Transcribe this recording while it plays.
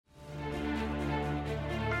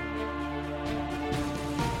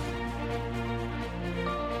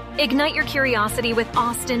Ignite your curiosity with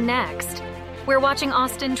Austin Next. We're watching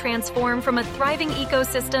Austin transform from a thriving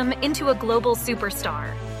ecosystem into a global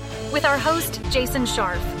superstar. With our host, Jason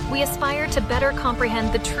Scharf, we aspire to better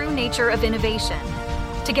comprehend the true nature of innovation.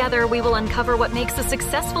 Together, we will uncover what makes a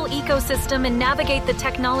successful ecosystem and navigate the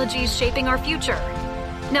technologies shaping our future.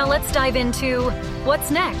 Now let's dive into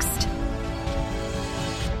what's next.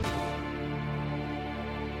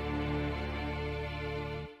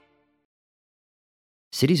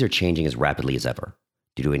 Cities are changing as rapidly as ever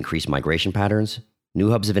due to increased migration patterns,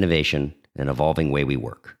 new hubs of innovation, and an evolving way we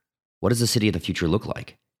work. What does the city of the future look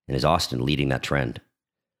like? And is Austin leading that trend?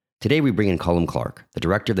 Today, we bring in Cullum Clark, the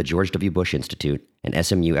director of the George W. Bush Institute and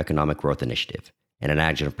SMU Economic Growth Initiative, and an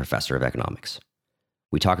adjunct professor of economics.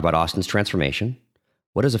 We talk about Austin's transformation,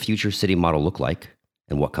 what does a future city model look like,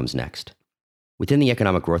 and what comes next. Within the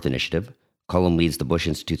Economic Growth Initiative, Cullum leads the Bush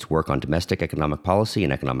Institute's work on domestic economic policy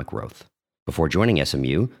and economic growth. Before joining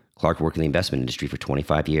SMU, Clark worked in the investment industry for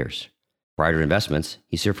 25 years. Prior to investments,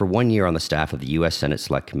 he served for 1 year on the staff of the U.S. Senate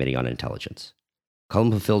Select Committee on Intelligence. Cullum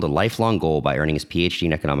fulfilled a lifelong goal by earning his PhD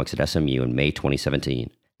in economics at SMU in May 2017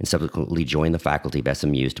 and subsequently joined the faculty of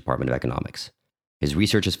SMU's Department of Economics. His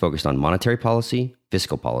research is focused on monetary policy,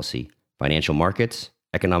 fiscal policy, financial markets,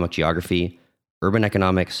 economic geography, urban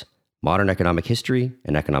economics, modern economic history,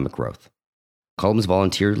 and economic growth. Cullum's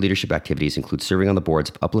volunteer leadership activities include serving on the boards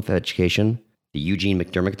of Uplift Education, the Eugene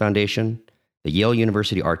McDermott Foundation, the Yale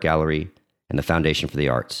University Art Gallery, and the Foundation for the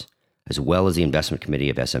Arts, as well as the investment committee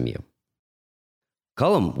of SMU.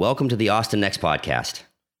 Cullum, welcome to the Austin Next podcast.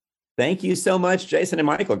 Thank you so much, Jason and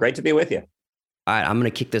Michael. Great to be with you. All right, I'm going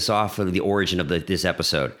to kick this off with the origin of this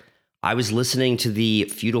episode. I was listening to the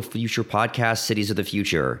Feudal Future podcast, Cities of the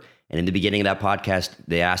Future, and in the beginning of that podcast,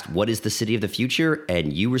 they asked, what is the city of the future?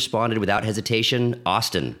 And you responded without hesitation,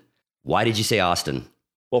 Austin. Why did you say Austin?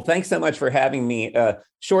 Well, thanks so much for having me.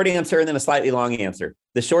 Short answer and then a slightly long answer.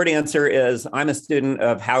 The short answer is I'm a student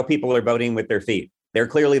of how people are voting with their feet. They're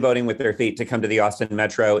clearly voting with their feet to come to the Austin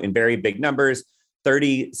Metro in very big numbers,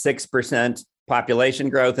 36% population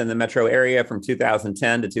growth in the metro area from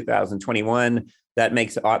 2010 to 2021. That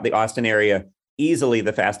makes the Austin area easily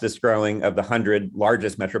the fastest growing of the 100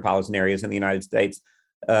 largest metropolitan areas in the United States.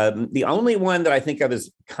 The only one that I think of as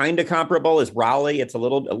kind of comparable is Raleigh. It's a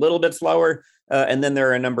little bit slower. And then there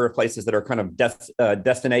are a number of places that are kind of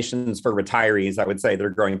destinations for retirees, I would say, that are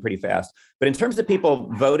growing pretty fast. But in terms of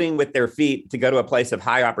people voting with their feet to go to a place of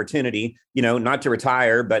high opportunity, not to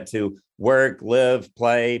retire, but to work, live,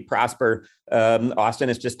 play, prosper, Austin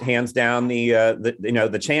is just hands down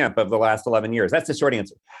the champ of the last 11 years. That's the short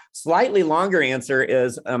answer. Slightly longer answer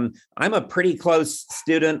is I'm a pretty close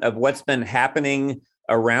student of what's been happening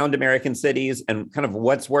around American cities and kind of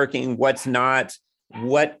what's working, what's not,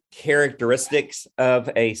 what characteristics of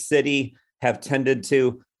a city have tended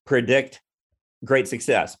to predict great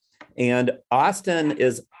success. And Austin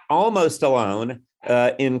is almost alone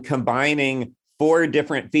in combining 4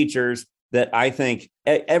 different features that I think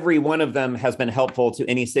every one of them has been helpful to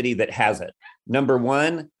any city that has it. Number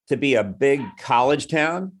one, to be a big college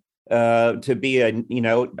town, to be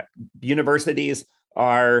universities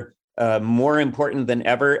are more important than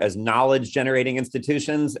ever as knowledge-generating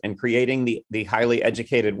institutions and creating the highly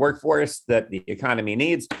educated workforce that the economy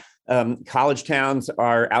needs. College towns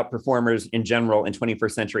are outperformers in general in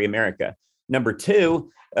 21st century America. Number 2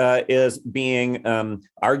 is being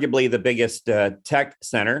arguably the biggest tech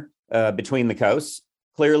center between the coasts.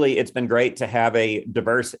 Clearly, it's been great to have a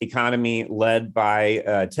diverse economy led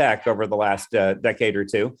by tech over the last decade or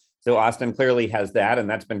two. So Austin clearly has that, and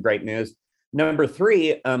that's been great news. Number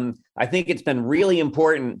 3, I think it's been really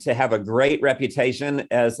important to have a great reputation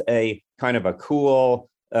as a kind of a cool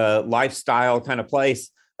lifestyle kind of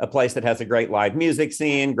place, a place that has a great live music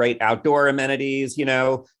scene, great outdoor amenities,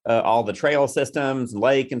 all the trail systems,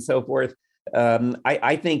 lake and so forth.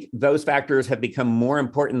 I think those factors have become more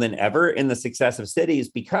important than ever in the success of cities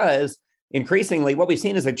because increasingly what we've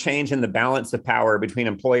seen is a change in the balance of power between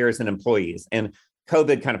employers and employees. And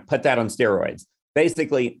COVID kind of put that on steroids.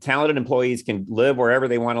 Basically, talented employees can live wherever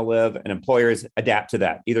they want to live, and employers adapt to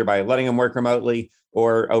that, either by letting them work remotely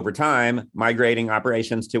or over time, migrating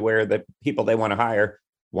operations to where the people they want to hire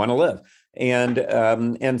want to live.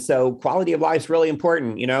 And so quality of life is really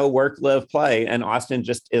important, work, live, play. And Austin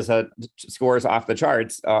just scores off the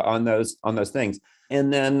charts on those things.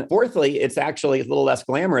 And then fourthly, it's actually a little less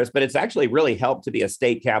glamorous, but it's actually really helped to be a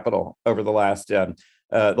state capital over the last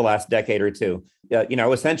decade or two.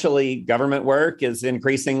 Essentially, government work is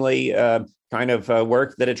increasingly kind of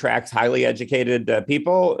work that attracts highly educated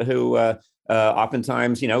people who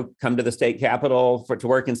oftentimes, come to the state capital to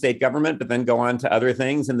work in state government, but then go on to other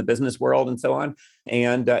things in the business world and so on.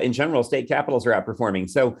 And in general, state capitals are outperforming.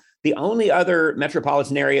 So the only other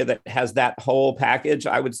metropolitan area that has that whole package,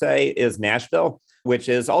 I would say, is Nashville, which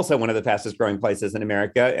is also one of the fastest growing places in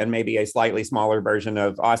America, and maybe a slightly smaller version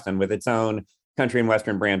of Austin with its own country and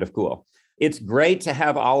Western brand of cool. It's great to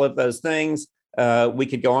have all of those things. We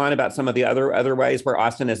could go on about some of the other ways where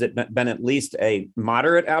Austin has been at least a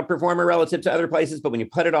moderate outperformer relative to other places. But when you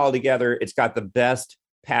put it all together, it's got the best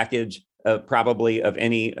package probably of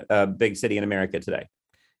any big city in America today.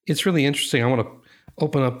 It's really interesting. I want to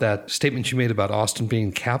open up that statement you made about Austin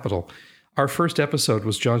being capital. Our first episode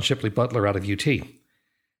was John Shipley Butler out of UT.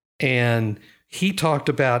 And he talked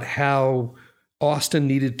about how Austin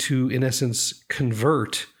needed to, in essence,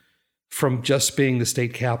 convert from just being the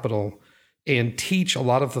state capital and teach a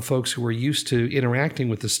lot of the folks who were used to interacting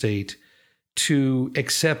with the state to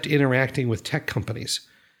accept interacting with tech companies.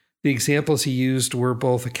 The examples he used were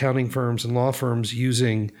both accounting firms and law firms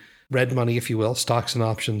using red money, if you will, stocks and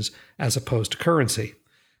options, as opposed to currency,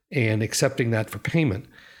 and accepting that for payment.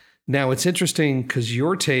 Now, it's interesting because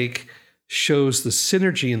your take shows the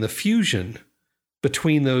synergy and the fusion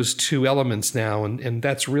between those two elements now, and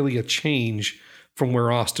that's really a change from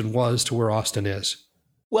where Austin was to where Austin is.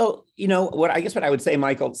 Well, what I would say,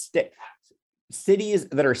 Michael, cities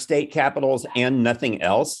that are state capitals and nothing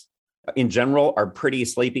else in general are pretty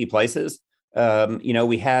sleepy places.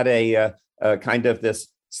 We had a kind of this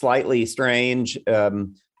slightly strange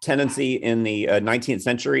tendency in the 19th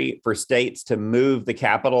century for states to move the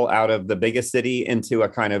capital out of the biggest city into a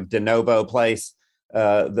kind of de novo place,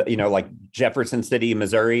 like Jefferson City,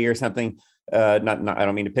 Missouri or something. I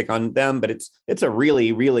don't mean to pick on them, but it's a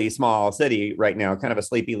really, really small city right now, kind of a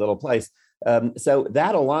sleepy little place. So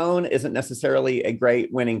that alone isn't necessarily a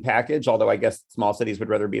great winning package, although I guess small cities would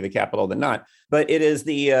rather be the capital than not. But it is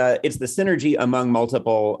it's the synergy among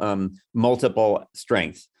multiple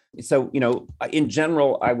strengths. So, in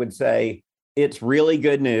general, I would say it's really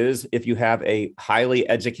good news if you have a highly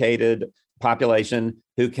educated population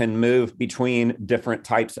who can move between different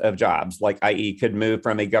types of jobs, like i.e. could move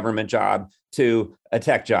from a government job to a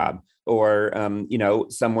tech job, or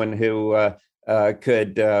someone who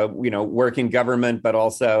could work in government, but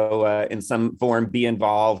also in some form be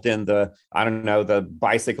involved in the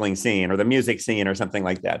bicycling scene or the music scene or something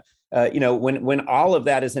like that. When all of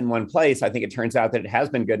that is in one place, I think it turns out that it has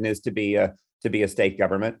been good news to be a state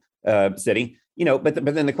government city. But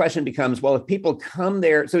then the question becomes, well, if people come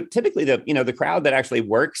there, so typically the crowd that actually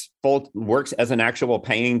works as an actual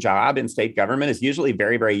paying job in state government is usually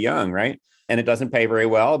very, very young, right? And it doesn't pay very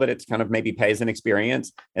well, but it's kind of maybe pays an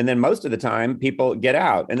experience. And then most of the time people get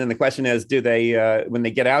out. And then the question is, do they, when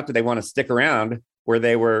they get out, do they want to stick around where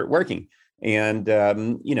they were working? And,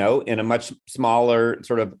 in a much smaller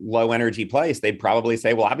sort of low energy place, they'd probably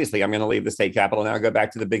say, well, obviously I'm going to leave the state capital now and go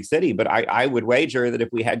back to the big city. But I would wager that if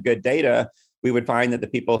we had good data, we would find that the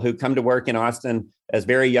people who come to work in Austin as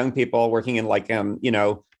very young people working in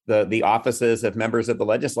the offices of members of the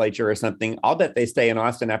legislature or something, I'll bet they stay in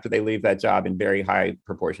Austin after they leave that job in very high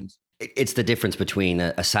proportions. It's the difference between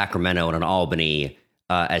a Sacramento and an Albany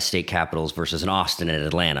as state capitals versus an Austin and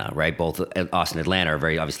Atlanta, right? Both Austin and Atlanta are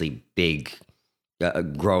very obviously big,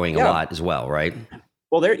 growing a lot as well, right?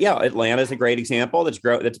 Well, Atlanta is a great example that's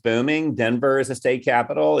booming. Denver is a state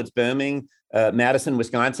capital. It's booming. Madison,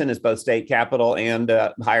 Wisconsin is both state capital and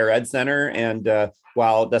higher ed center. And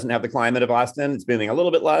while it doesn't have the climate of Austin, it's booming a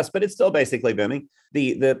little bit less, but it's still basically booming.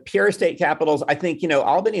 The pure state capitals, I think,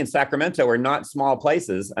 Albany and Sacramento are not small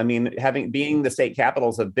places. I mean, being the state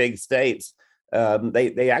capitals of big states,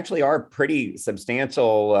 they actually are pretty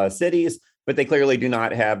substantial cities, but they clearly do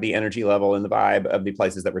not have the energy level and the vibe of the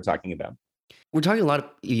places that we're talking about. We're talking a lot of,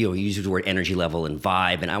 you use the word energy level and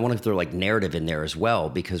vibe, and I want to throw narrative in there as well,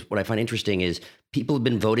 because what I find interesting is people have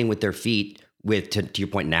been voting with their feet to your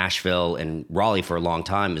point, Nashville and Raleigh for a long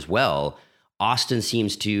time as well. Austin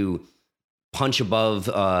seems to punch above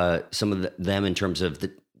some of them in terms of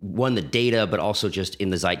the data, but also just in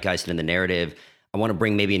the zeitgeist and in the narrative. I want to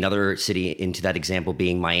bring maybe another city into that example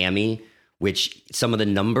being Miami, which some of the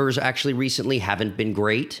numbers actually recently haven't been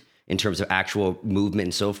great in terms of actual movement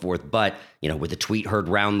and so forth. But, with the tweet heard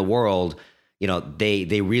round the world,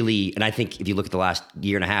 they really, and I think if you look at the last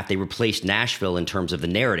year and a half, they replaced Nashville in terms of the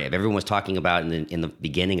narrative. Everyone was talking about in the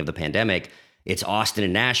beginning of the pandemic, it's Austin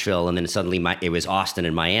and Nashville, and then suddenly it was Austin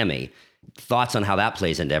and Miami. Thoughts on how that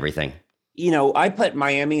plays into everything? I put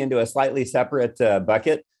Miami into a slightly separate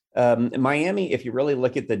bucket. Miami, if you really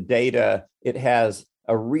look at the data, it has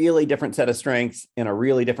a really different set of strengths and a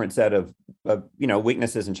really different set of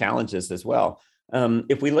weaknesses and challenges as well.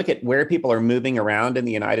 If we look at where people are moving around in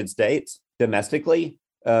the United States domestically,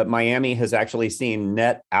 Miami has actually seen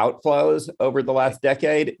net outflows over the last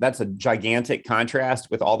decade. That's a gigantic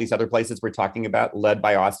contrast with all these other places we're talking about, led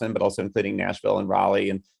by Austin, but also including Nashville and Raleigh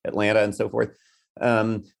and Atlanta and so forth.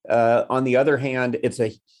 On the other hand, it's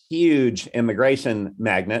a huge immigration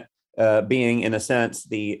magnet, being in a sense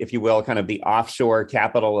if you will, kind of the offshore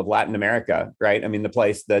capital of Latin America, right? I mean, the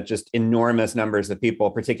place that just enormous numbers of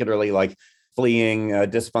people, particularly like fleeing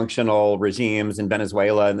dysfunctional regimes in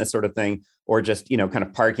Venezuela and this sort of thing, or just, kind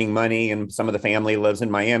of parking money. And some of the family lives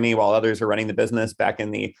in Miami while others are running the business back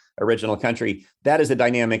in the original country. That is a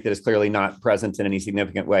dynamic that is clearly not present in any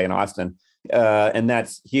significant way in Austin. And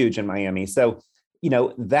that's huge in Miami. So,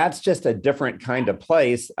 that's just a different kind of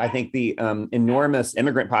place. I think the enormous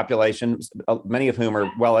immigrant population, many of whom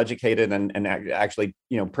are well educated and actually,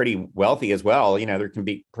 pretty wealthy as well. There can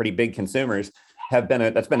be pretty big consumers.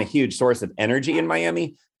 That's been a huge source of energy in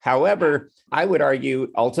Miami. However, I would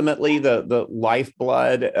argue ultimately the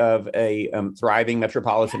lifeblood of a thriving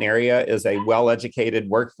metropolitan area is a well-educated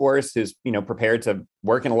workforce who's prepared to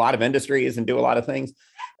work in a lot of industries and do a lot of things.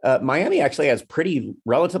 Miami actually has pretty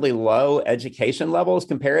relatively low education levels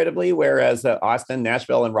comparatively, whereas Austin,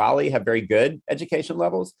 Nashville, and Raleigh have very good education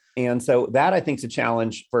levels. And so that I think is a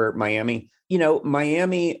challenge for Miami.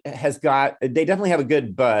 Miami they definitely have a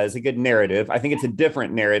good buzz, a good narrative. I think it's a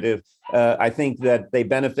different narrative. I think that they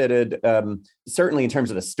benefited, certainly in terms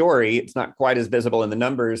of the story, it's not quite as visible in the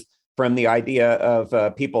numbers, from the idea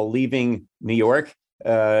of people leaving New York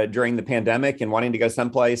during the pandemic and wanting to go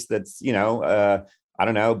someplace that's,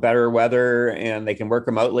 better weather and they can work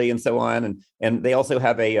remotely and so on. And they also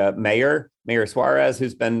have a Mayor Suarez,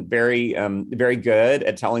 who's been very, very good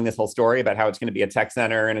at telling this whole story about how it's going to be a tech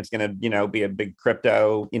center and it's going to, be a big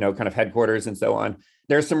crypto, kind of headquarters and so on.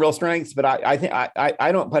 There's some real strengths, but I think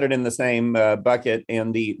I don't put it in the same bucket.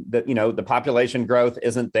 And the population growth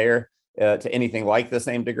isn't there to anything like the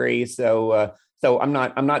same degree. So I'm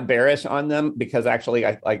not bearish on them, because actually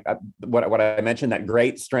I like what I mentioned, that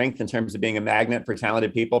great strength in terms of being a magnet for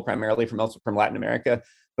talented people, primarily from Latin America.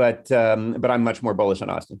 But I'm much more bullish on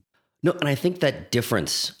Austin. No, and I think that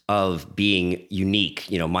difference of being unique,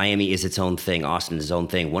 Miami is its own thing, Austin is its own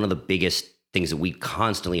thing. One of the biggest things that we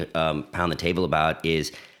constantly pound the table about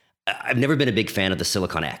is I've never been a big fan of the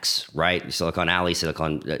Silicon X, right? Silicon Alley,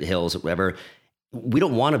 Silicon Hills, whatever. We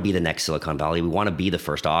don't want to be the next Silicon Valley. We want to be the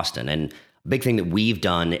first Austin. And a big thing that we've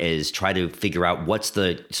done is try to figure out what's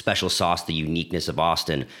the special sauce, the uniqueness of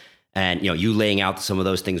Austin. And, you laying out some of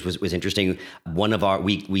those things was interesting. One of our,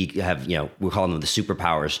 we have, we're calling them the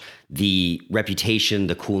superpowers. The reputation,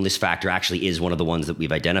 the coolness factor actually is one of the ones that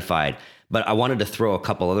we've identified. But I wanted to throw a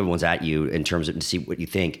couple other ones at you in terms of to see what you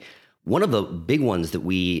think. One of the big ones that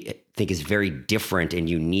we think is very different and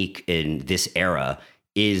unique in this era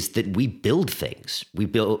is that we build things. We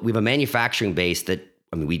have a manufacturing base that,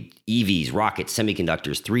 EVs, rockets,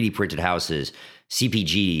 semiconductors, 3D printed houses,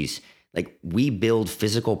 CPGs, like we build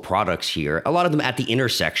physical products here, a lot of them at the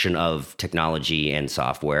intersection of technology and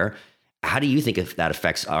software. How do you think if that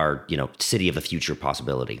affects our, city of the future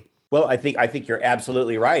possibility? Well, I think you're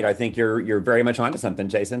absolutely right. I think you're very much onto something,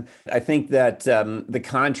 Jason. I think that the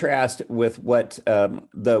contrast with what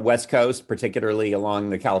the West Coast, particularly along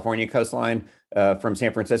the California coastline, from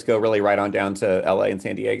San Francisco, really right on down to LA and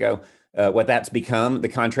San Diego, what that's become, the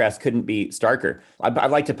contrast couldn't be starker.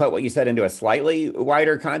 I'd like to put what you said into a slightly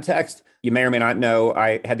wider context. You may or may not know,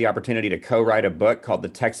 I had the opportunity to co-write a book called The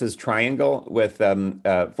Texas Triangle with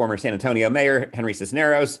former San Antonio Mayor Henry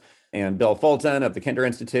Cisneros and Bill Fulton of the Kinder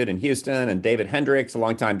Institute in Houston, and David Hendricks, a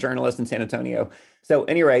longtime journalist in San Antonio. So at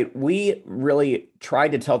any rate, we really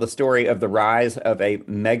tried to tell the story of the rise of a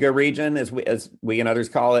mega region, as we and others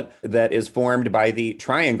call it, that is formed by the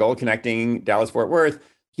triangle connecting Dallas-Fort Worth,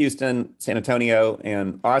 Houston, San Antonio,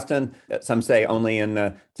 and Austin. Some say only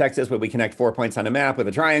in Texas would we connect 4 points on a map with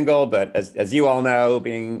a triangle, but as you all know,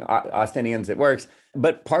 being Austinians, it works.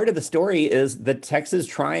 But part of the story is the Texas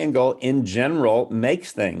Triangle in general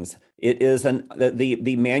makes things. It is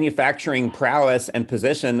the manufacturing prowess and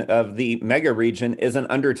position of the mega region is an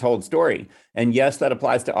undertold story. And yes, that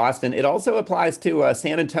applies to Austin. It also applies to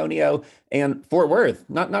San Antonio and Fort Worth,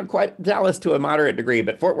 not quite Dallas to a moderate degree,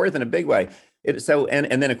 but Fort Worth in a big way.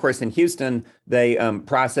 And then of course in Houston they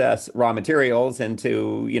process raw materials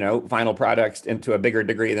into final products into a bigger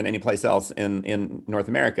degree than any place else in North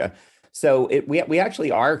America. So we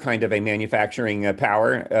actually are kind of a manufacturing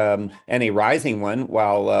power, and a rising one,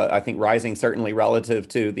 while I think rising certainly relative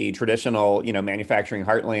to the traditional, manufacturing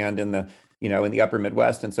heartland in the, in the upper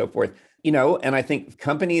Midwest and so forth. And I think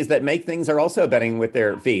companies that make things are also betting with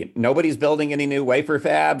their feet. Nobody's building any new wafer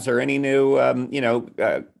fabs or any new,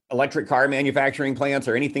 electric car manufacturing plants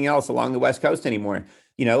or anything else along the West Coast anymore.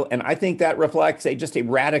 And I think that reflects just a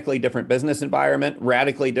radically different business environment,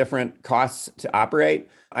 radically different costs to operate.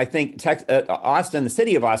 I think Austin, the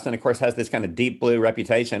city of Austin, of course, has this kind of deep blue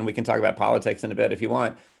reputation. We can talk about politics in a bit if you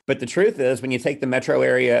want. But the truth is, when you take the metro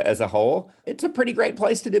area as a whole, it's a pretty great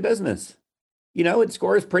place to do business. It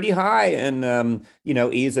scores pretty high in,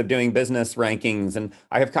 ease of doing business rankings. And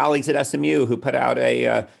I have colleagues at SMU who put out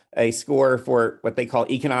a score for what they call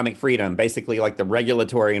economic freedom, basically like the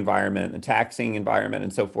regulatory environment and taxing environment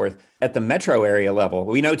and so forth at the metro area level.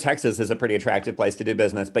 We know Texas is a pretty attractive place to do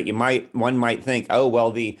business, but one might think, oh,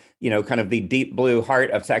 well, the, kind of the deep blue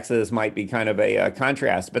heart of Texas might be kind of a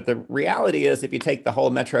contrast. But the reality is, if you take the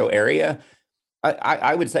whole metro area,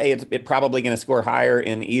 I would say it's probably going to score higher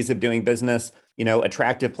in ease of doing business,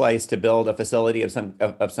 attractive place to build a facility of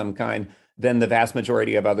some kind than the vast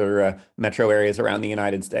majority of other metro areas around the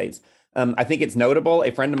United States. I think it's notable. A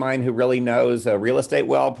friend of mine who really knows real estate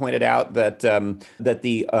well pointed out that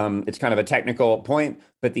it's kind of a technical point,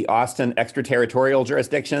 but the Austin extraterritorial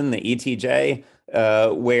jurisdiction, the ETJ,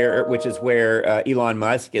 which is where Elon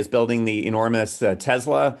Musk is building the enormous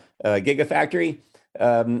Tesla gigafactory,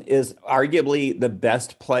 is arguably the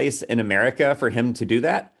best place in America for him to do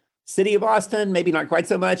that. City of Austin, maybe not quite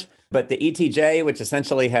so much, but the ETJ, which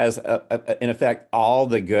essentially has, in effect, all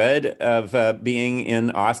the good of being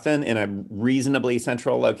in Austin in a reasonably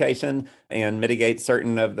central location and mitigates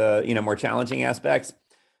certain of the, more challenging aspects.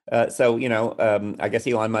 So, I guess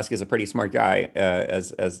Elon Musk is a pretty smart guy,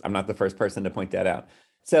 as I'm not the first person to point that out.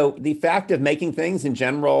 So the fact of making things in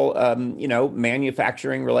general,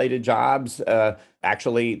 manufacturing related jobs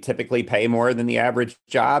actually typically pay more than the average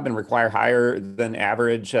job and require higher than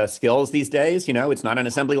average skills these days. It's not an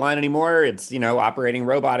assembly line anymore. It's, operating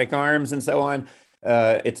robotic arms and so on.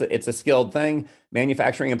 It's a skilled thing.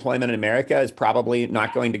 Manufacturing employment in America is probably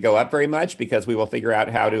not going to go up very much because we will figure out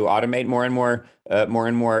how to automate more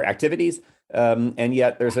and more activities. And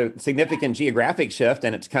yet there's a significant geographic shift,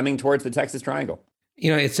 and it's coming towards the Texas Triangle.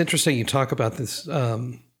 It's interesting you talk about this,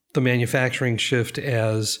 the manufacturing shift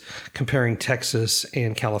as comparing Texas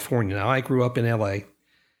and California. Now, I grew up in LA,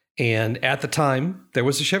 and at the time, there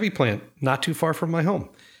was a Chevy plant not too far from my home.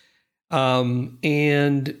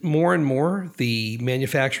 And more, the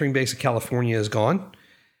manufacturing base of California is gone,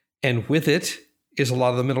 and with it is a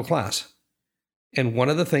lot of the middle class. And one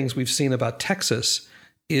of the things we've seen about Texas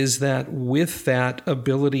is that with that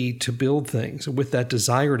ability to build things, with that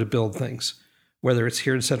desire to build things, whether it's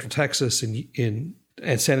here in Central Texas and in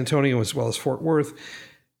San Antonio as well as Fort Worth,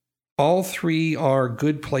 all three are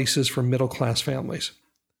good places for middle-class families.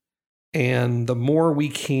 And the more we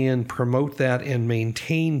can promote that and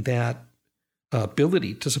maintain that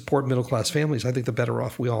ability to support middle-class families, I think the better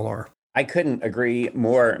off we all are. I couldn't agree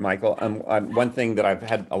more, Michael. One thing that I've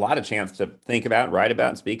had a lot of chance to think about, write about,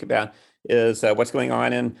 and speak about is what's going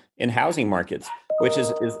on in housing markets, which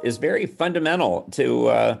is very fundamental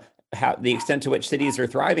to how the extent to which cities are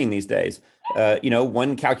thriving these days.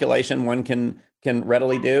 One calculation one can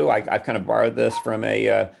readily do. I've kind of borrowed this from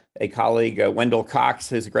a colleague, Wendell Cox,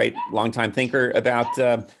 who's a great longtime thinker about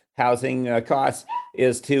housing costs,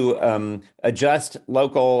 is to adjust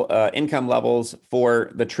local income levels for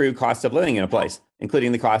the true cost of living in a place,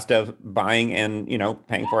 including the cost of buying and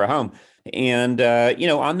paying for a home. And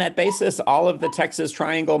on that basis, all of the Texas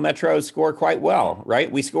Triangle metros score quite well, right?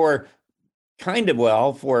 We score kind of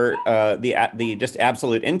well for the just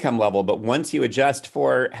absolute income level, but once you adjust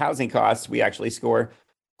for housing costs, we actually score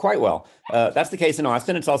quite well. That's the case in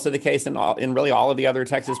Austin. It's also the case in really all of the other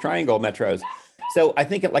Texas Triangle metros. So I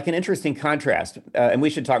think like an interesting contrast, and we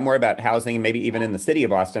should talk more about housing, maybe even in the city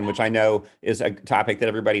of Austin, which I know is a topic that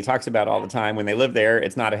everybody talks about all the time when they live there.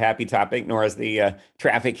 It's not a happy topic, nor is the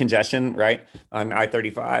traffic congestion, right, on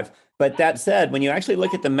I-35. But that said, when you actually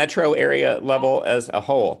look at the metro area level as a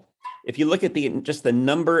whole, if you look at just the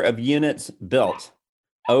number of units built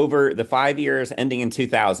over the 5 years ending in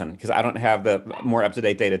 2000, because I don't have the more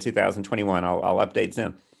up-to-date data, 2021, I'll update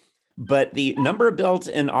soon. But the number built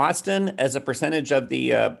in Austin as a percentage of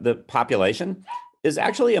the population is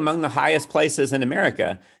actually among the highest places in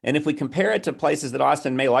America. And if we compare it to places that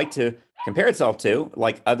Austin may like to compare itself to,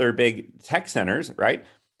 like other big tech centers, right,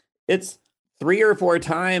 it's 3 or 4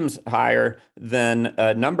 times higher than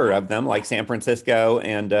a number of them, like San Francisco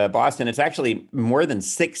and Boston. It's actually more than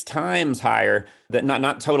 6 times higher than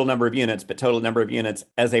not total number of units, but total number of units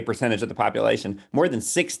as a percentage of the population. More than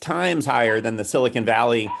 6 times higher than the Silicon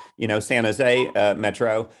Valley, San Jose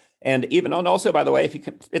metro. And also, by the way,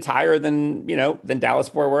 it's higher than Dallas,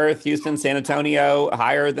 Fort Worth, Houston, San Antonio,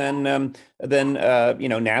 higher than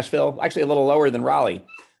Nashville, actually a little lower than Raleigh.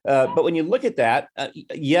 But when you look at that,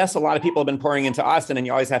 yes, a lot of people have been pouring into Austin, and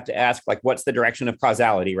you always have to ask, like, what's the direction of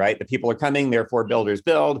causality, right? The people are coming, therefore builders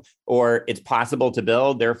build, or it's possible to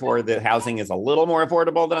build, therefore the housing is a little more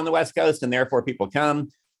affordable than on the West Coast, and therefore people come.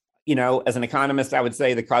 As an economist, I would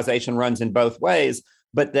say the causation runs in both ways,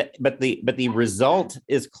 but the result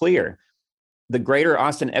is clear. The greater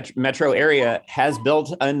Austin metro area has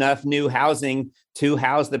built enough new housing to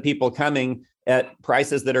house the people coming at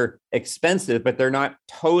prices that are expensive, but they're not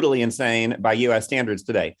totally insane by U.S. standards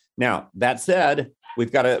today. Now, that said,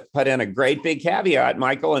 we've got to put in a great big caveat,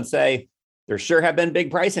 Michael, and say there sure have been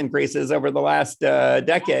big price increases over the last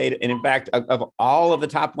decade. And in fact, of all of the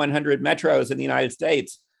top 100 metros in the United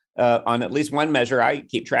States, on at least one measure I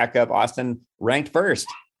keep track of, Austin ranked first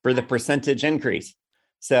for the percentage increase.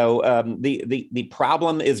 So the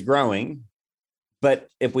problem is growing. But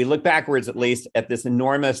if we look backwards, at least at this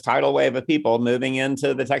enormous tidal wave of people moving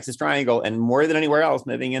into the Texas Triangle, and more than anywhere else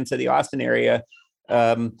moving into the Austin area,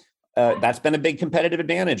 that's been a big competitive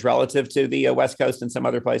advantage relative to the West Coast and some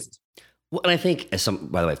other places. Well, and I think as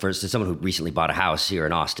someone who recently bought a house here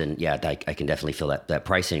in Austin, I can definitely feel that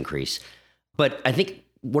price increase. But I think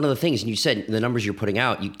one of the things, and you said the numbers you're putting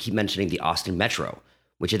out, you keep mentioning the Austin Metro,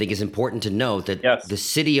 which I think is important to note that yes, the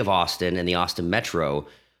city of Austin and the Austin Metro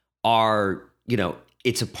are,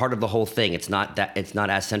 it's a part of the whole thing. It's not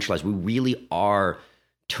as centralized. We really are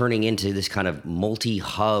turning into this kind of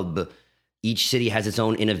multi-hub. Each city has its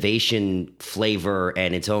own innovation flavor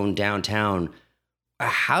and its own downtown.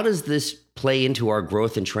 How does this play into our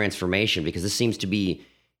growth and transformation? Because this seems to be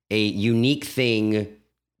a unique thing,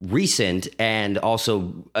 recent, and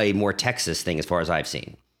also a more Texas thing as far as I've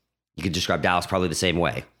seen. You could describe Dallas probably the same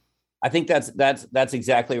way. I think that's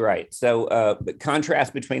exactly right. So the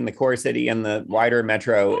contrast between the core city and the wider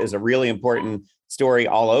metro is a really important story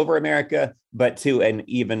all over America, but to an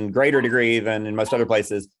even greater degree than in most other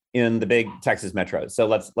places in the big Texas metros. So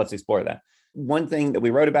let's explore that. One thing that we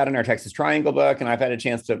wrote about in our Texas Triangle book, and I've had a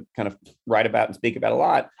chance to kind of write about and speak about a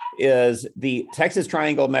lot, is the Texas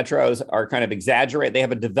Triangle metros are kind of exaggerated. They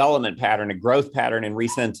have a development pattern, a growth pattern in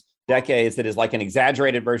recent decades that is like an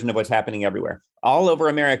exaggerated version of what's happening everywhere. All over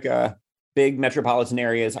America, big metropolitan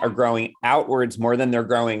areas are growing outwards more than they're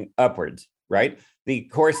growing upwards, right? The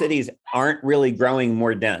core cities aren't really growing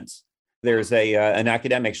more dense. There's an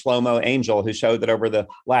academic, Shlomo Angel, who showed that over the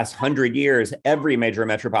last 100 years, every major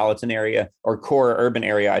metropolitan area, or core urban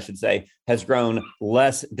area, I should say, has grown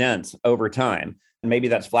less dense over time. And maybe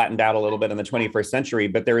that's flattened out a little bit in the 21st century,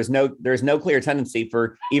 but there is no clear tendency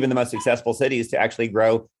for even the most successful cities to actually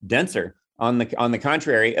grow denser. On the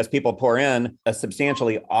contrary, as people pour in,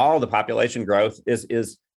 substantially all the population growth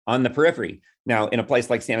is on the periphery. Now, in a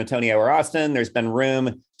place like San Antonio or Austin, there's been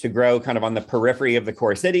room to grow kind of on the periphery of the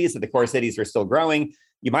core cities. So the core cities are still growing.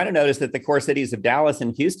 You might have noticed that the core cities of Dallas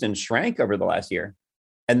and Houston shrank over the last year.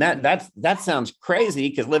 And that sounds crazy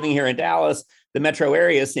because living here in Dallas, the metro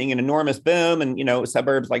area is seeing an enormous boom, and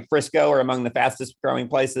suburbs like Frisco are among the fastest growing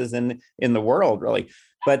places in the world, really.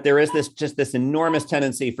 But there is this enormous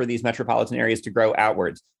tendency for these metropolitan areas to grow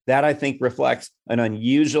outwards. That, I think, reflects an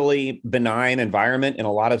unusually benign environment in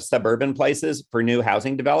a lot of suburban places for new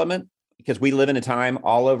housing development, because we live in a time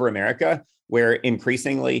all over America where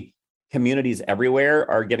increasingly communities everywhere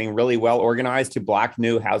are getting really well organized to block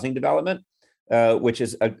new housing development, which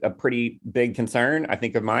is a pretty big concern, I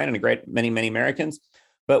think, of mine and a great many Americans.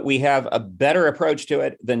 But we have a better approach to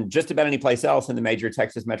it than just about any place else in the major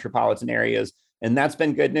Texas metropolitan areas. And that's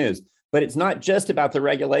been good news. But it's not just about the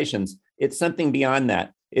regulations. It's something beyond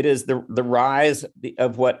that. It is the rise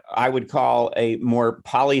of what I would call a more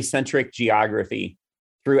polycentric geography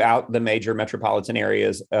throughout the major metropolitan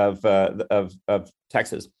areas of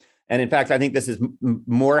Texas. And in fact, I think this is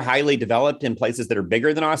more highly developed in places that are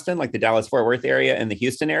bigger than Austin, like the Dallas-Fort Worth area and the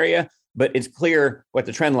Houston area. But it's clear what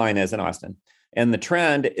the trend line is in Austin. And the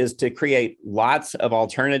trend is to create lots of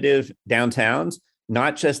alternative downtowns,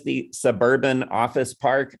 not just the suburban office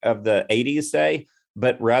park of the 80s, say,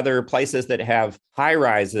 but rather places that have high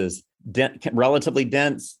rises, relatively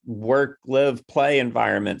dense work, live, play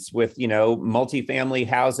environments with, multifamily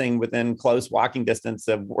housing within close walking distance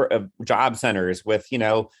of job centers with,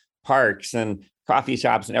 parks and coffee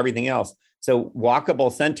shops and everything else. So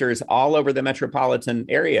walkable centers all over the metropolitan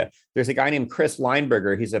area. There's a guy named Chris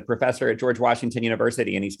Lineberger. He's a professor at George Washington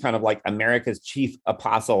University, and he's kind of like America's chief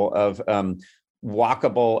apostle of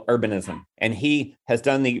walkable urbanism. And he has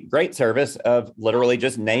done the great service of literally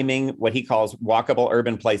just naming what he calls walkable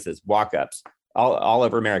urban places, walk-ups, all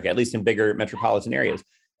over America, at least in bigger metropolitan areas.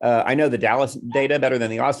 I know the Dallas data better than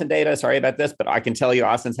the Austin data. Sorry about this, but I can tell you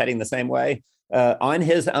Austin's heading the same way. On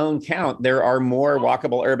his own count, there are more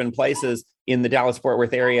walkable urban places in the Dallas-Fort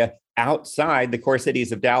Worth area outside the core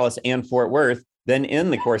cities of Dallas and Fort Worth than in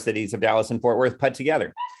the core cities of Dallas and Fort Worth put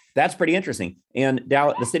together. That's pretty interesting. And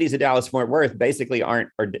the cities of Dallas, Fort Worth basically aren't,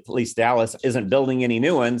 or at least Dallas isn't building any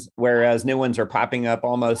new ones, whereas new ones are popping up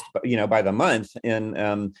almost, by the month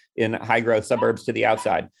in high growth suburbs to the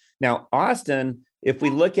outside. Now, Austin, if we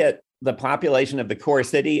look at the population of the core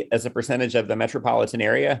city as a percentage of the metropolitan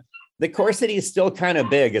area, the core city is still kind of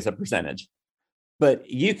big as a percentage, but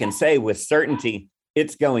you can say with certainty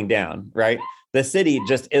it's going down, right? The city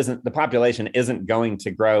just isn't, the population isn't going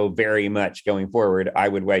to grow very much going forward, I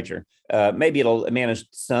would wager. Maybe it'll manage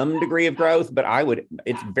some degree of growth, but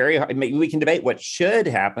it's very hard. Maybe we can debate what should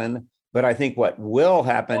happen, but I think what will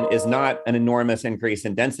happen is not an enormous increase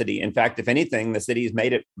in density. In fact, if anything, the city's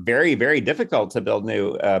made it very, very difficult to build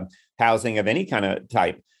new housing of any kind of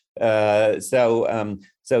type. So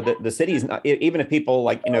the city's not, even if people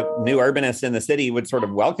like, new urbanists in the city would sort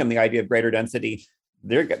of welcome the idea of greater density,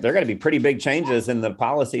 there are going to be pretty big changes in the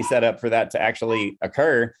policy setup for that to actually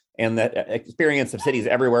occur. And the experience of cities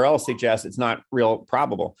everywhere else suggests it's not real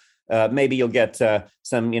probable. Maybe you'll get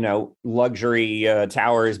some, luxury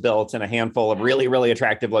towers built in a handful of really, really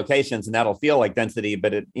attractive locations, and that'll feel like density,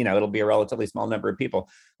 but it'll be a relatively small number of people.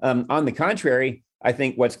 On the contrary, I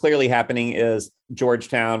think what's clearly happening is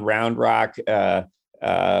Georgetown, Round Rock. I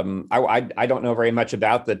don't know very much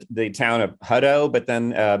about the town of Hutto, but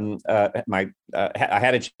then I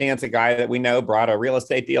had a chance. A guy that we know brought a real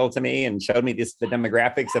estate deal to me and showed me the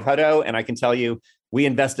demographics of Hutto, and I can tell you we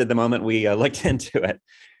invested the moment we looked into it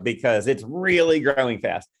because it's really growing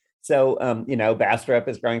fast. So, Bastrop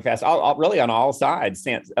is growing fast, really on all sides.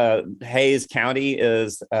 Hays County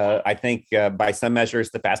is, I think, by some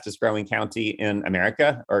measures, the fastest growing county in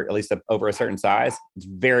America, or at least over a certain size. It's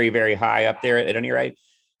very, very high up there at any rate.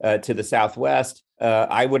 To the southwest,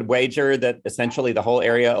 I would wager that essentially the whole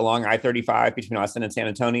area along I-35 between Austin and San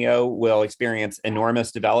Antonio will experience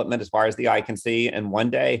enormous development as far as the eye can see. And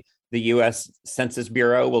one day, the U.S. Census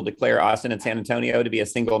Bureau will declare Austin and San Antonio to be a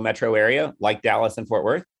single metro area like Dallas and Fort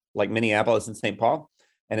Worth, like Minneapolis and St. Paul.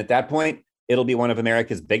 And at that point, it'll be one of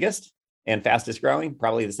America's biggest and fastest growing,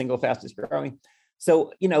 probably the single fastest growing.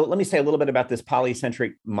 So, let me say a little bit about this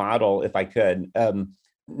polycentric model, if I could.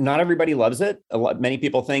 Not everybody loves it. Many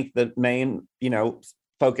people think the main,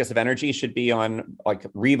 focus of energy should be on like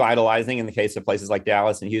revitalizing, in the case of places like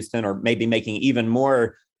Dallas and Houston, or maybe making even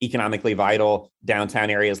more economically vital downtown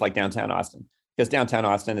areas like downtown Austin, because downtown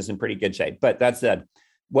Austin is in pretty good shape. But that said,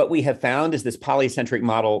 what we have found is this polycentric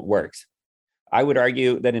model works. I would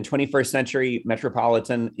argue that in 21st century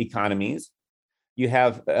metropolitan economies, you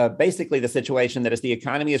have basically the situation that as the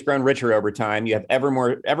economy has grown richer over time, you have ever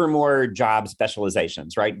more job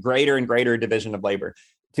specializations, right? Greater and greater division of labor.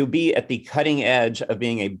 To be at the cutting edge of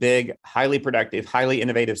being a big, highly productive, highly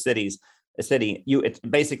innovative city, you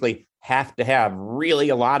basically have to have really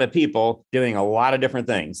a lot of people doing a lot of different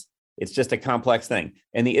things. It's just a complex thing.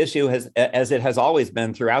 And the issue has, as it has always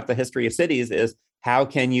been throughout the history of cities, is how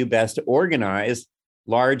can you best organize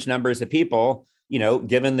large numbers of people,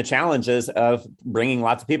 given the challenges of bringing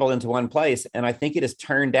lots of people into one place. And I think it has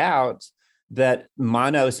turned out that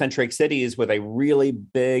monocentric cities with a really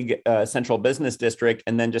big central business district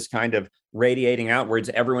and then just kind of radiating outwards,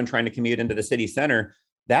 everyone trying to commute into the city center,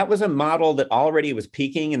 that was a model that already was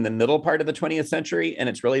peaking in the middle part of the 20th century, and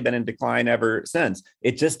it's really been in decline ever since.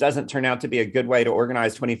 It just doesn't turn out to be a good way to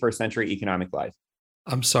organize 21st century economic life.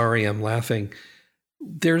 I'm sorry, I'm laughing.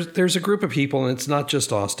 There's a group of people, and it's not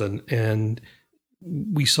just Austin, and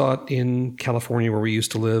we saw it in California where we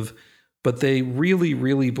used to live, but they really,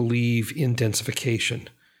 really believe in densification.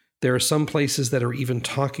 There are some places that are even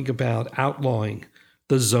talking about outlawing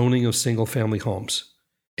the zoning of single-family homes.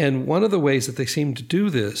 And one of the ways that they seem to do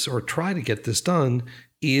this, or try to get this done,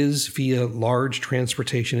 is via large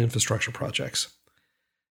transportation infrastructure projects.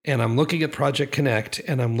 And I'm looking at Project Connect,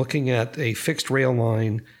 and I'm looking at a fixed rail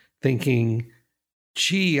line thinking,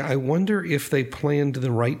 gee, I wonder if they planned in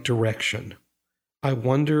the right direction. I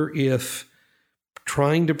wonder if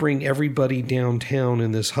trying to bring everybody downtown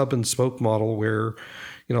in this hub and spoke model where,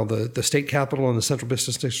 the state capitol and the central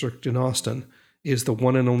business district in Austin is the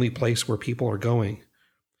one and only place where people are going.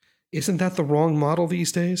 Isn't that the wrong model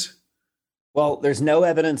these days? Well, there's no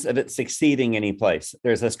evidence of it succeeding any place.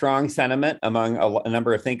 There's a strong sentiment among a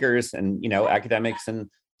number of thinkers and academics and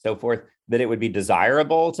so forth that it would be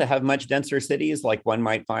desirable to have much denser cities, like one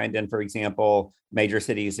might find in, for example, major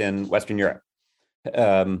cities in Western Europe.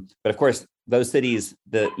 But of course, those cities,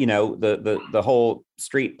 the whole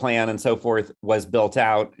street plan and so forth was built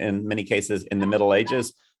out in many cases in the Middle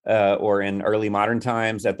Ages or in early modern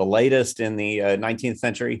times, at the latest in the 19th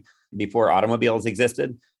century, before automobiles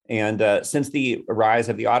existed. And since the rise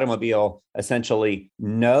of the automobile, essentially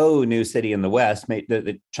no new city in the West,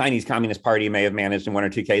 the Chinese Communist Party may have managed in one or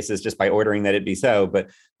two cases just by ordering that it be so, but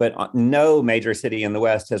no major city in the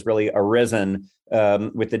West has really arisen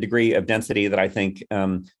with the degree of density that I think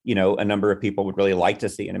a number of people would really like to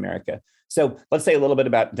see in America. So let's say a little bit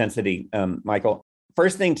about density, Michael.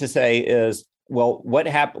 First thing to say is, well, what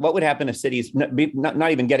would happen if cities,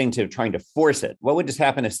 not even getting to trying to force it, what would just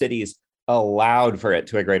happen if cities allowed for it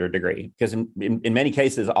to a greater degree? Because in many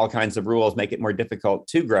cases, all kinds of rules make it more difficult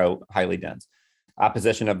to grow highly dense.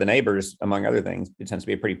 Opposition of the neighbors, among other things, it tends to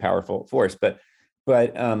be a pretty powerful force. But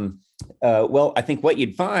I think what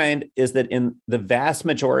you'd find is that in the vast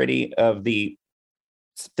majority of the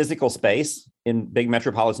physical space in big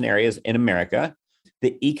metropolitan areas in America,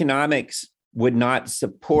 the economics would not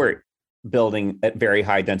support building at very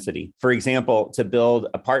high density. For example, to build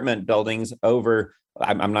apartment buildings over,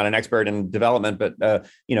 I'm not an expert in development, but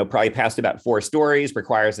probably past about 4 stories,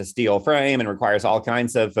 requires a steel frame and requires all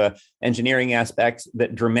kinds of engineering aspects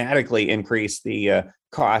that dramatically increase the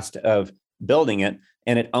cost of building it.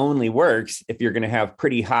 And it only works if you're going to have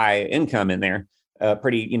pretty high income in there,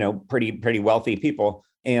 pretty wealthy people.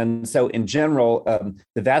 And so in general,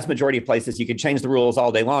 the vast majority of places, you could change the rules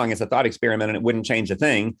all day long as a thought experiment and it wouldn't change a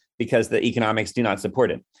thing because the economics do not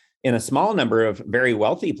support it. In a small number of very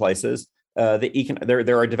wealthy places,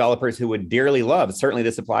 there are developers who would dearly love, certainly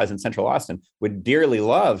this applies in Central Austin, would dearly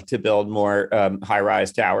love to build more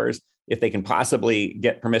high-rise towers if they can possibly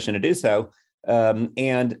get permission to do so.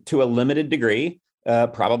 And to a limited degree,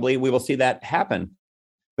 probably we will see that happen,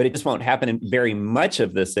 but it just won't happen in very much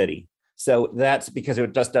of the city. So that's because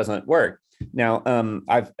it just doesn't work. Now,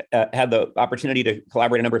 I've had the opportunity to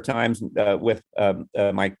collaborate a number of times with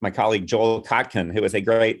my colleague Joel Kotkin, who is a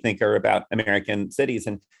great thinker about American cities,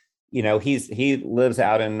 and he lives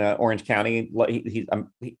out in Orange County.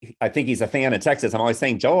 I think he's a fan of Texas. I'm always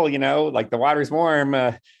saying, Joel, like the water's warm,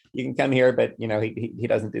 you can come here, but he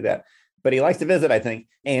doesn't do that. But he likes to visit, I think.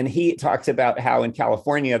 And he talks about how in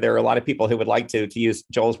California, there are a lot of people who would like to use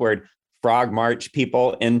Joel's word, frog march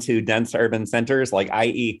people into dense urban centers, like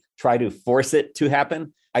i.e. try to force it to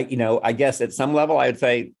happen. I guess at some level I would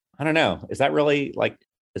say, I don't know, is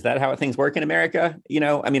that how things work in America?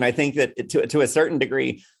 I think that to a certain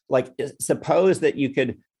degree, suppose that you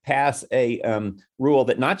could pass a rule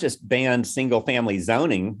that not just banned single family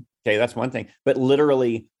zoning. Okay, that's one thing, but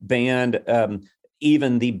literally banned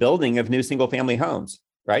even the building of new single family homes,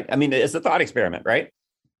 right? I mean, it's a thought experiment, right?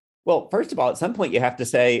 Well, first of all, at some point you have to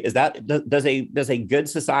say, does a good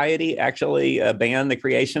society actually ban the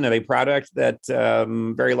creation of a product that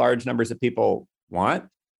very large numbers of people want?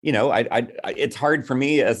 It's hard for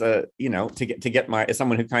me as as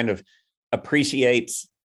someone who kind of appreciates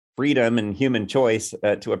freedom and human choice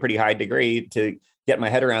to a pretty high degree, to get my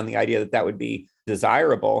head around the idea that would be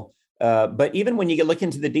desirable. But even when you look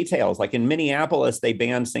into the details, like in Minneapolis, they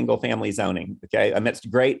banned single family zoning, okay,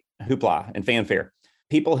 amidst great hoopla and fanfare.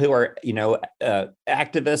 People who are,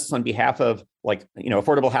 activists on behalf of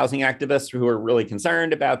affordable housing activists who are really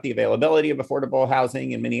concerned about the availability of affordable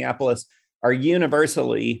housing in Minneapolis are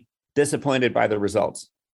universally disappointed by the results.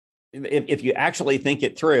 If you actually think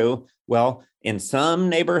it through, well, in some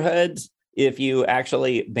neighborhoods, if you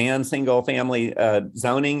actually ban single family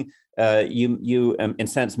zoning, you in a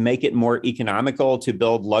sense make it more economical to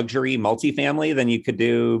build luxury multifamily than you could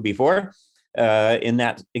do before in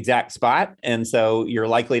that exact spot. And so you're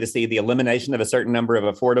likely to see the elimination of a certain number of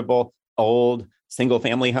affordable old single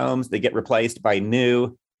family homes that get replaced by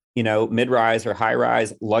new, mid-rise or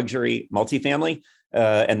high-rise luxury multifamily.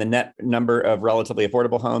 And the net number of relatively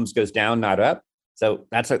affordable homes goes down, not up. So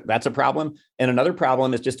that's a problem. And another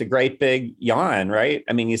problem is just a great big yawn, right?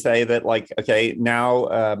 I mean, you say that okay,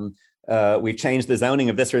 now we've changed the zoning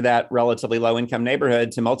of this or that relatively low income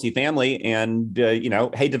neighborhood to multifamily. And,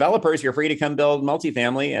 hey, developers, you're free to come build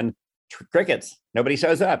multifamily, and crickets. Nobody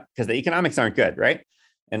shows up because the economics aren't good, right?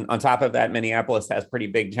 And on top of that, Minneapolis has pretty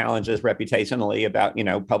big challenges reputationally about,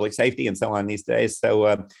 public safety and so on these days.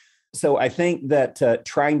 So I think that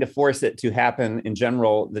trying to force it to happen in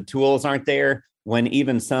general, the tools aren't there. When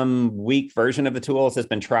even some weak version of the tools has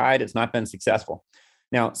been tried, it's not been successful.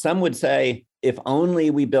 Now, some would say, if only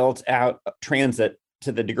we built out transit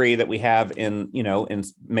to the degree that we have in, in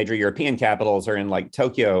major European capitals or in like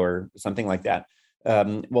Tokyo or something like that,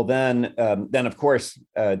 well, then of course,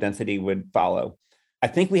 density would follow. I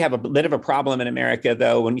think we have a bit of a problem in America,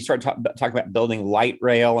 though, when you start talking about building light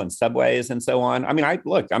rail and subways and so on. I mean,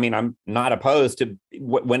 I'm not opposed to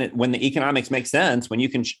when the economics make sense, when you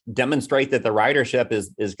can demonstrate that the ridership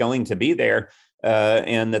is going to be there,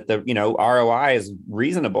 and that the ROI is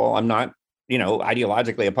reasonable. I'm not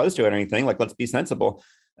ideologically opposed to it or anything. Like, let's be sensible.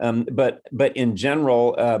 But in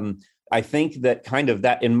general, I think that kind of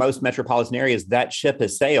that in most metropolitan areas, that ship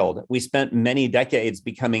has sailed. We spent many decades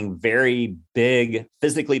becoming very big,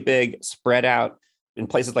 physically big, spread out in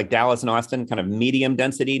places like Dallas and Austin, kind of medium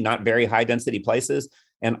density, not very high density places.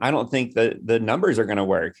 And I don't think the numbers are going to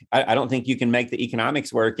work. I don't think you can make the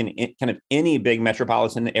economics work in kind of any big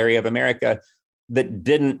metropolitan area of America that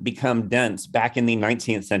didn't become dense back in the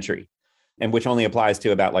 19th century. And which only applies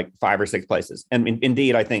to about like 5 or 6 places. And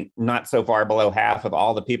indeed, I think not so far below half of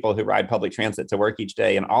all the people who ride public transit to work each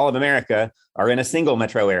day in all of America are in a single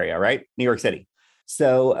metro area, right? New York City.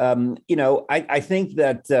 So, I think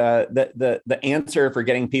that the answer for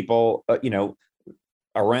getting people,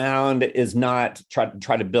 around is not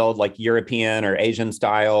try to build like European or Asian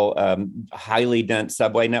style, highly dense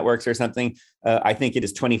subway networks or something. I think it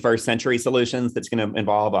is 21st century solutions that's going to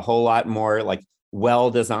involve a whole lot more like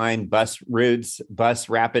well-designed bus routes, bus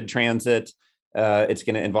rapid transit. It's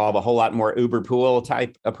going to involve a whole lot more Uber pool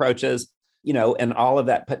type approaches, and all of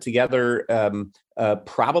that put together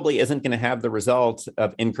probably isn't going to have the result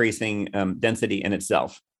of increasing density in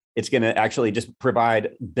itself. It's going to actually just provide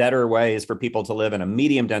better ways for people to live in a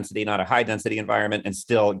medium density, not a high density environment, and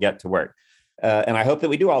still get to work. And I hope that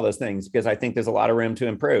we do all those things because I think there's a lot of room to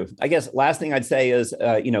improve. I guess last thing I'd say is,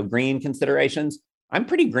 green considerations. I'm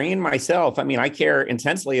pretty green myself. I mean, I care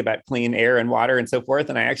intensely about clean air and water and so forth.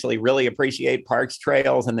 And I actually really appreciate parks,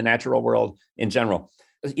 trails, and the natural world in general.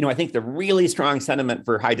 I think the really strong sentiment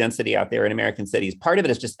for high density out there in American cities, part of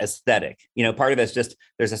it is just aesthetic. Part of it is just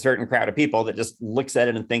there's a certain crowd of people that just looks at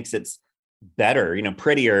it and thinks it's better,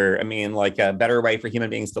 prettier. I mean, like a better way for human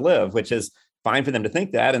beings to live, which is fine for them to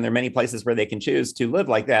think that. And there are many places where they can choose to live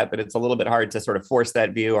like that. But it's a little bit hard to sort of force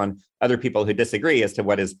that view on other people who disagree as to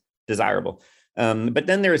what is desirable. But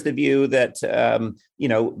then there's the view that,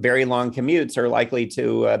 very long commutes are likely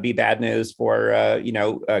to be bad news for,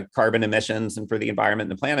 carbon emissions and for the environment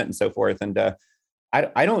and the planet and so forth. And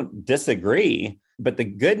I don't disagree. But the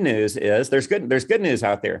good news is there's good news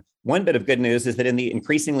out there. One bit of good news is that in the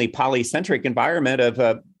increasingly polycentric environment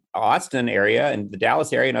of Austin area and the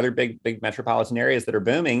Dallas area and other big metropolitan areas that are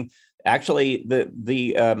booming, actually,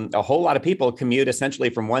 a whole lot of people commute essentially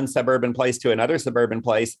from one suburban place to another suburban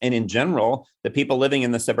place. And in general, the people living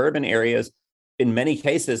in the suburban areas, in many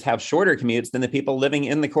cases, have shorter commutes than the people living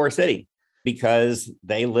in the core city because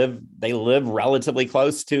they live relatively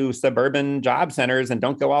close to suburban job centers and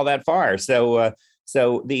don't go all that far. So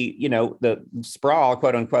the sprawl,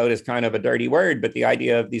 quote unquote, is kind of a dirty word, but the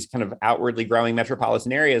idea of these kind of outwardly growing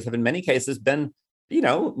metropolitan areas have in many cases been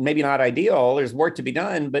maybe not ideal. There's work to be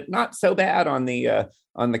done, but not so bad on the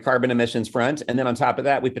carbon emissions front. And then on top of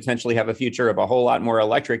that, we potentially have a future of a whole lot more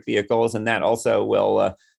electric vehicles, and that also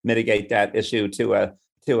will mitigate that issue to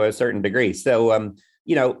a certain degree. So,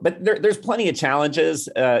 but there's plenty of challenges.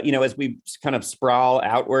 As we kind of sprawl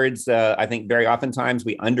outwards, I think very oftentimes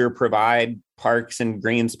we underprovide parks and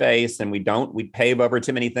green space, and we pave over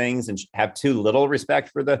too many things and have too little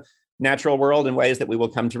respect for the natural world in ways that we will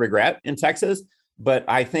come to regret in Texas. But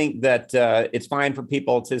I think that it's fine for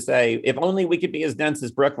people to say, if only we could be as dense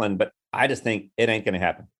as Brooklyn, but I just think it ain't going to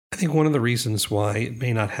happen. I think one of the reasons why it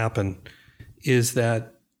may not happen is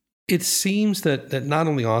that it seems that not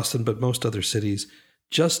only Austin, but most other cities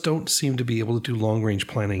just don't seem to be able to do long-range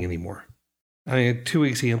planning anymore. I had 2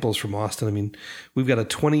 examples from Austin. I mean, we've got a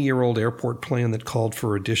 20-year-old airport plan that called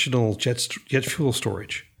for additional jet fuel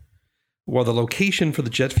storage, while the location for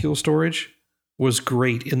the jet fuel storage was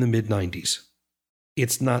great in the mid-90s.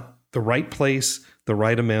 It's not the right place, the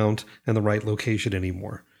right amount, and the right location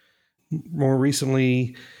anymore. More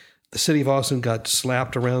recently, the city of Austin got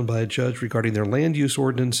slapped around by a judge regarding their land use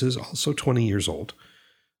ordinances, also 20 years old.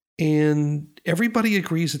 And everybody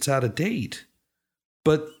agrees it's out of date,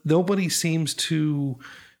 but nobody seems to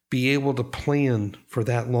be able to plan for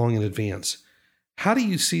that long in advance. How do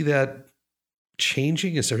you see that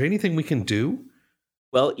changing? Is there anything we can do?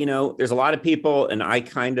 Well, there's a lot of people, and I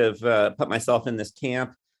kind of put myself in this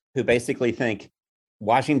camp, who basically think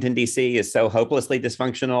Washington, D.C. is so hopelessly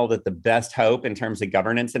dysfunctional that the best hope in terms of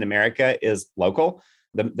governance in America is local.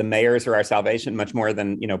 The mayors are our salvation much more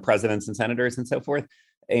than, presidents and senators and so forth.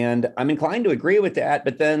 And I'm inclined to agree with that.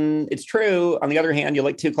 But then it's true. On the other hand, you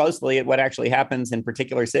look too closely at what actually happens in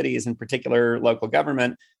particular cities and particular local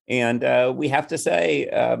government. And we have to say,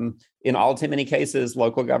 in all too many cases,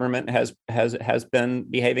 local government has been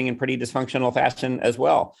behaving in pretty dysfunctional fashion as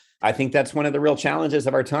well. I think that's one of the real challenges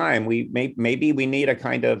of our time. Maybe we need a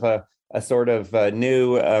kind of a sort of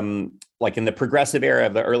new, like in the progressive era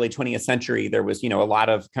of the early 20th century, there was, a lot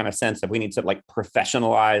of kind of sense of we need to like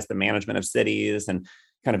professionalize the management of cities and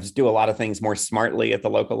kind of just do a lot of things more smartly at the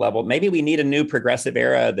local level. Maybe we need a new progressive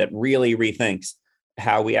era that really rethinks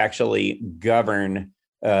how we actually govern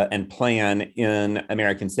and plan in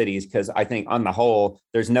American cities. Because I think on the whole,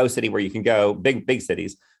 there's no city where you can go, big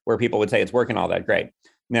cities, where people would say it's working all that great.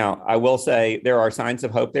 Now, I will say there are signs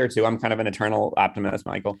of hope there too. I'm kind of an eternal optimist,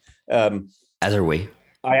 Michael. As are we.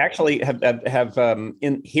 I actually have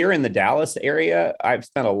in the Dallas area, I've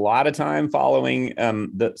spent a lot of time following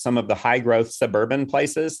some of the high growth suburban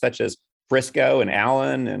places such as Frisco and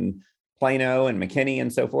Allen and Plano and McKinney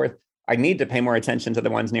and so forth. I need to pay more attention to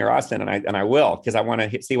the ones near Austin, and I will, because I want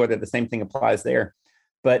to see whether the same thing applies there.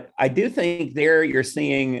 But I do think there you're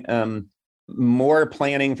seeing more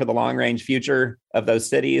planning for the long range future of those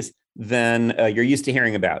cities than you're used to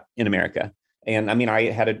hearing about in America. And I mean,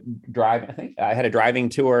 I had a driving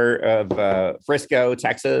tour of Frisco,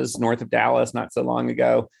 Texas, north of Dallas, not so long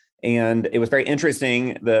ago. And it was very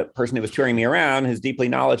interesting. The person who was touring me around, who's deeply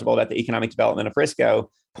knowledgeable about the economic development of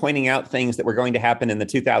Frisco, pointing out things that were going to happen in the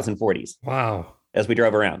 2040s. Wow. As we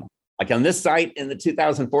drove around. Like on this site in the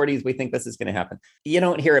 2040s, we think this is going to happen. You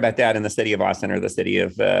don't hear about that in the city of Austin or the city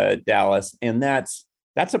of Dallas. And that's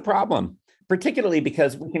a problem, particularly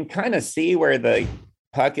because we can kind of see where the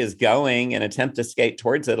puck is going and attempt to skate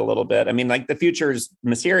towards it a little bit. I mean, like the future is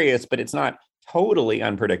mysterious, but it's not totally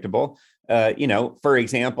unpredictable. For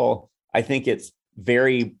example, I think it's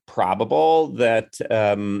very probable that,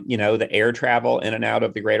 the air travel in and out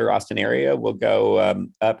of the greater Austin area will go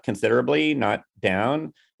up considerably, not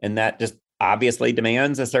down. And that just obviously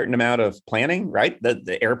demands a certain amount of planning, right?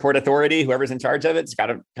 The airport authority, whoever's in charge of it's got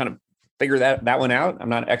to kind of figure that one out. I'm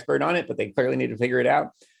not an expert on it, but they clearly need to figure it out.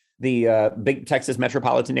 The big Texas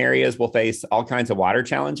metropolitan areas will face all kinds of water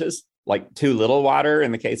challenges, like too little water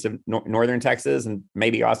in the case of northern Texas and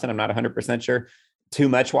maybe Austin. I'm not 100% sure. Too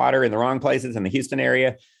much water in the wrong places in the Houston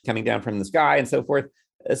area coming down from the sky and so forth.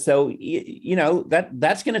 So,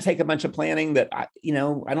 that's going to take a bunch of planning that, I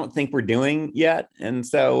don't think we're doing yet. And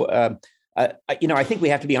so, I think we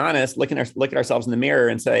have to be honest, look at ourselves in the mirror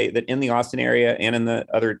and say that in the Austin area and in the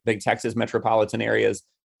other big Texas metropolitan areas,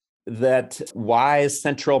 that wise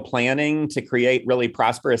central planning to create really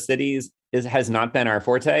prosperous cities has not been our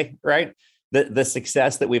forte, right? The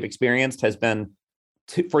success that we've experienced has been,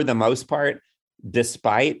 for the most part,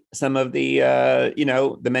 despite some of the,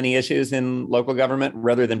 the many issues in local government,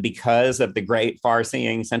 rather than because of the great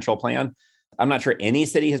far-seeing central plan. I'm not sure any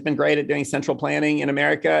city has been great at doing central planning in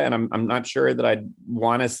America, and I'm not sure that I'd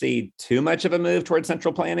want to see too much of a move towards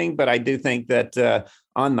central planning, but I do think that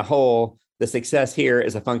on the whole, the success here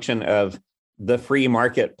is a function of the free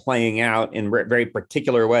market playing out in very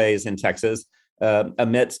particular ways in Texas,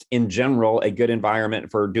 amidst, in general, a good environment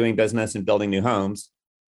for doing business and building new homes.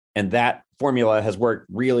 And that formula has worked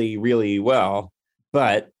really, really well,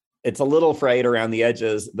 but it's a little frayed around the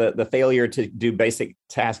edges. The failure to do basic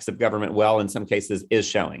tasks of government well in some cases is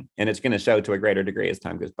showing, and it's going to show to a greater degree as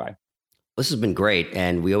time goes by. This has been great,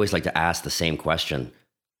 and we always like to ask the same question.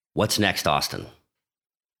 What's next, Austin?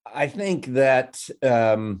 I think that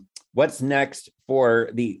what's next for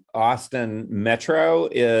the Austin Metro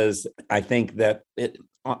is, I think that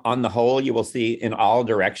on the whole, you will see in all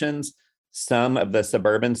directions, some of the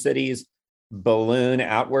suburban cities balloon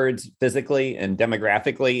outwards physically and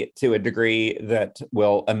demographically to a degree that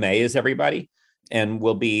will amaze everybody and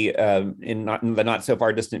will be in the not so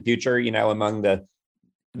far distant future, among the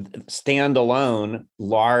standalone,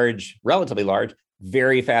 relatively large,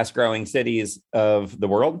 very fast growing cities of the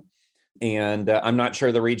world. And I'm not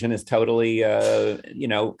sure the region is totally,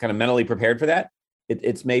 kind of mentally prepared for that.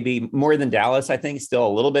 It's maybe more than Dallas, I think, still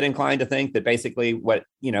a little bit inclined to think that basically what,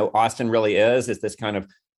 Austin really is this kind of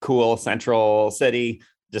cool central city,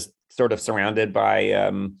 just sort of surrounded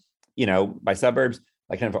by, by suburbs,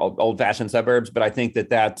 like kind of old fashioned suburbs. But I think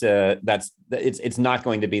it's not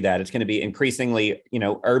going to be that. It's going to be increasingly,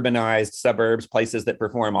 urbanized suburbs, places that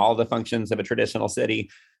perform all the functions of a traditional city.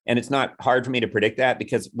 And it's not hard for me to predict that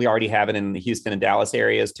because we already have it in the Houston and Dallas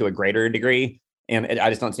areas to a greater degree. And I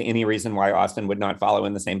just don't see any reason why Austin would not follow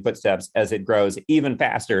in the same footsteps as it grows even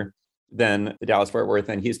faster than the Dallas-Fort Worth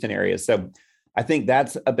and Houston areas. So I think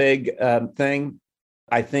that's a big thing.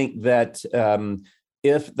 I think that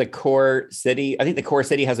if the core city, I think the core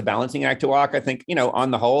city has a balancing act to walk. I think,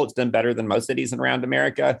 on the whole, it's done better than most cities around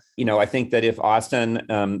America. I think that if Austin,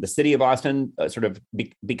 the city of Austin sort of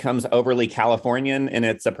becomes overly Californian in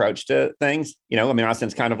its approach to things,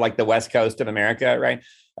 Austin's kind of like the West Coast of America, right?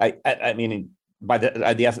 I mean, by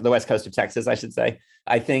the West Coast of Texas, I should say.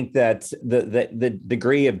 I think that the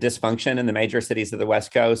degree of dysfunction in the major cities of the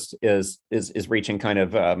West Coast is reaching kind of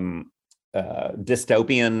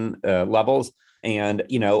dystopian levels. And,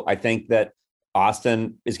 I think that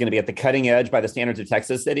Austin is going to be at the cutting edge by the standards of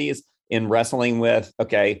Texas cities in wrestling with,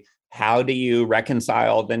 okay, how do you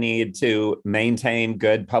reconcile the need to maintain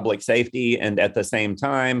good public safety and at the same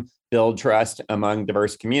time build trust among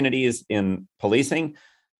diverse communities in policing?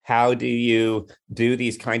 How do you do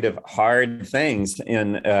these kind of hard things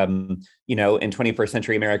in 21st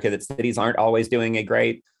century America that cities aren't always doing a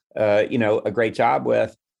great job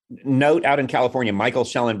with? Note out in California, Michael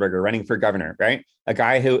Schellenberger running for governor, right? A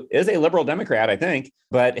guy who is a liberal Democrat, I think,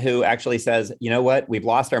 but who actually says, you know what, we've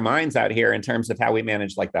lost our minds out here in terms of how we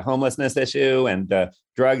manage like the homelessness issue and the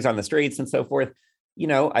drugs on the streets and so forth.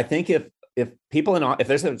 I think if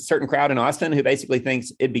there's a certain crowd in Austin who basically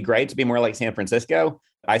thinks it'd be great to be more like San Francisco,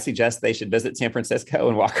 I suggest they should visit San Francisco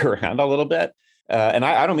and walk around a little bit. And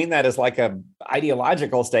I don't mean that as like a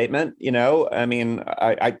ideological statement, I mean,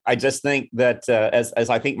 I just think that as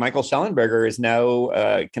I think Michael Schellenberger is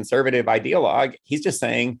no conservative ideologue, he's just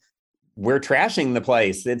saying we're trashing the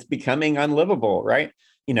place. It's becoming unlivable, right?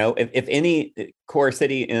 If any core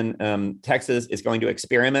city in Texas is going to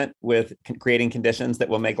experiment with creating conditions that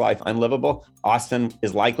will make life unlivable, Austin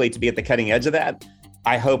is likely to be at the cutting edge of that.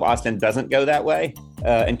 I hope Austin doesn't go that way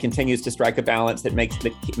and continues to strike a balance that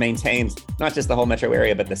maintains not just the whole metro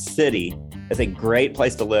area, but the city as a great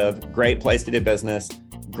place to live, great place to do business,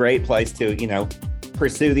 great place to,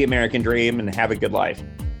 pursue the American dream and have a good life.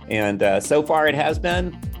 And so far it has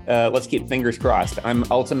been. Let's keep fingers crossed. I'm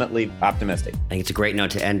ultimately optimistic. I think it's a great note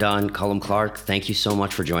to end on. Cullum Clark, thank you so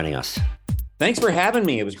much for joining us. Thanks for having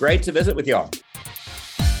me. It was great to visit with y'all.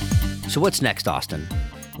 So what's next, Austin?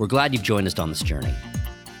 We're glad you've joined us on this journey.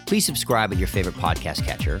 Please subscribe at your favorite podcast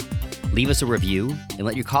catcher, leave us a review, and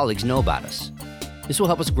let your colleagues know about us. This will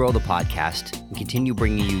help us grow the podcast and continue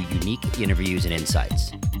bringing you unique interviews and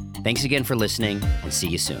insights. Thanks again for listening, and see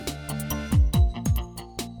you soon.